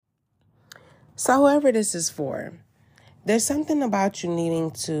So whoever this is for, there's something about you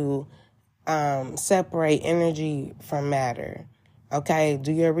needing to separate energy from matter. Okay,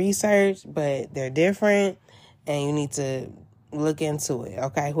 do your research, but they're different and you need to look into it.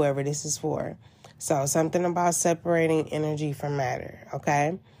 Okay, whoever this is for. So something about separating energy from matter.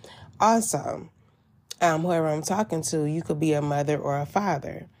 Okay. Also, whoever I'm talking to, you could be a mother or a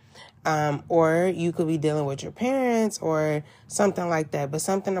father. Or you could be dealing with your parents or something like that, but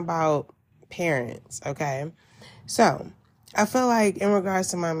something about parents. Okay. So I feel like in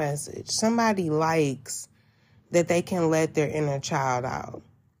regards to my message, somebody likes that they can let their inner child out,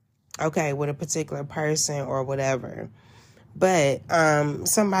 okay, with a particular person or whatever. But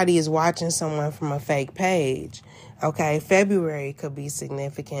somebody is watching someone from a fake page, okay? February could be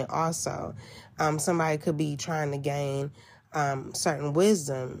significant also. Somebody could be trying to gain certain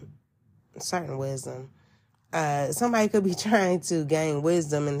wisdom. Somebody could be trying to gain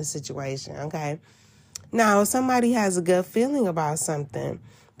wisdom in the situation, okay? Now, somebody has a gut feeling about something,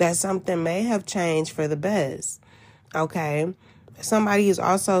 that something may have changed for the best, okay? Somebody is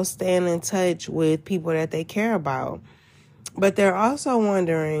also staying in touch with people that they care about, but they're also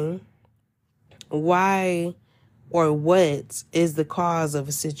wondering why or what is the cause of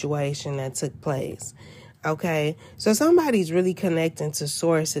a situation that took place, okay? So somebody's really connecting to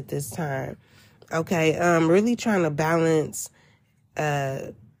source at this time, okay? Really trying to balance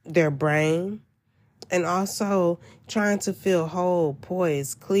their brain, and also trying to feel whole,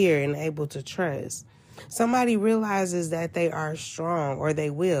 poised, clear, and able to trust. Somebody realizes that they are strong, or they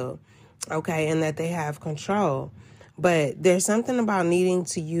will, okay, and that they have control. But there's something about needing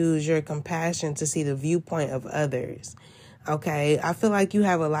to use your compassion to see the viewpoint of others, okay? I feel like you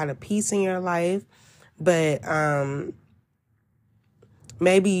have a lot of peace in your life, but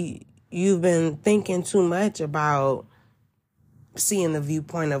maybe you've been thinking too much about seeing the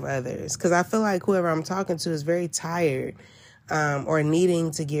viewpoint of others, because I feel like whoever I'm talking to is very tired or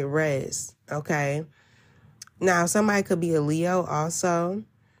needing to get rest, okay? Now, somebody could be a Leo also,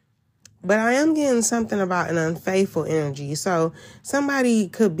 but I am getting something about an unfaithful energy. So somebody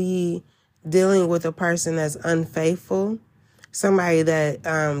could be dealing with a person that's unfaithful, somebody that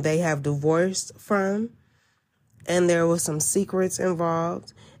they have divorced from, and there was some secrets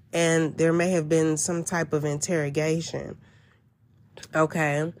involved, and there may have been some type of interrogation.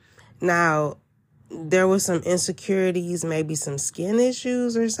 Okay. Now, there was some insecurities, maybe some skin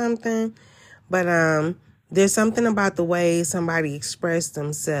issues or something, but there's something about the way somebody expressed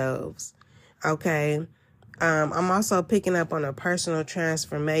themselves. Okay. I'm also picking up on a personal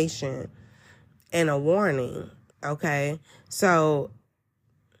transformation and a warning. Okay. So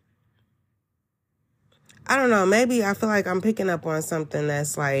I don't know, maybe I feel like I'm picking up on something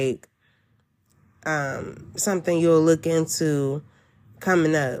that's like something you'll look into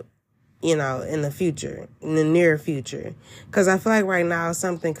coming up, in the future, in the near future. Because I feel like right now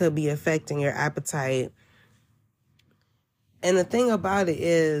something could be affecting your appetite. And the thing about it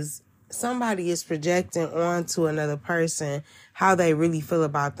is somebody is projecting onto another person how they really feel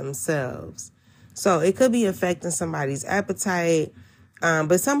about themselves. So it could be affecting somebody's appetite,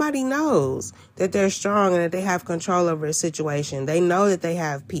 but somebody knows that they're strong and that they have control over a situation. They know that they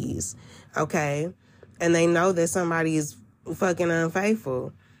have peace, okay? And they know that somebody is fucking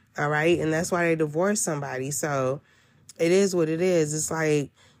unfaithful, all right? And that's why they divorced somebody. So it is what it is. It's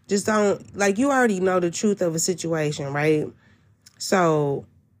like, just don't, like, you already know the truth of a situation, right? So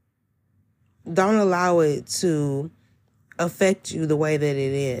don't allow it to affect you the way that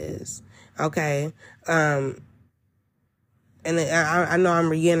it is, okay? And I know I'm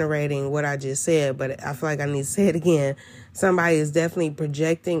reiterating what I just said, but I feel like I need to say it again. Somebody is definitely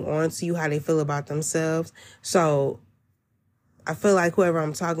projecting onto you how they feel about themselves. So I feel like whoever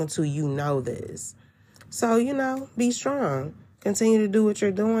I'm talking to, you know this. So, be strong. Continue to do what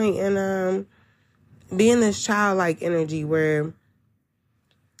you're doing and be in this childlike energy where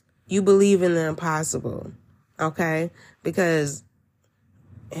you believe in the impossible, okay? Because,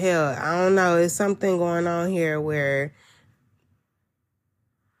 hell, I don't know, it's something going on here where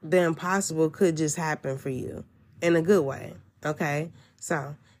the impossible could just happen for you in a good way, okay?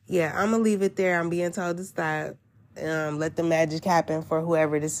 So, yeah, I'm going to leave it there. I'm being told to stop. Let the magic happen for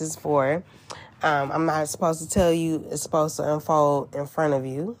whoever this is for. I'm not supposed to tell you. It's supposed to unfold in front of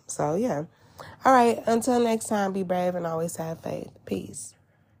you. So, yeah. All right. Until next time, be brave and always have faith. Peace.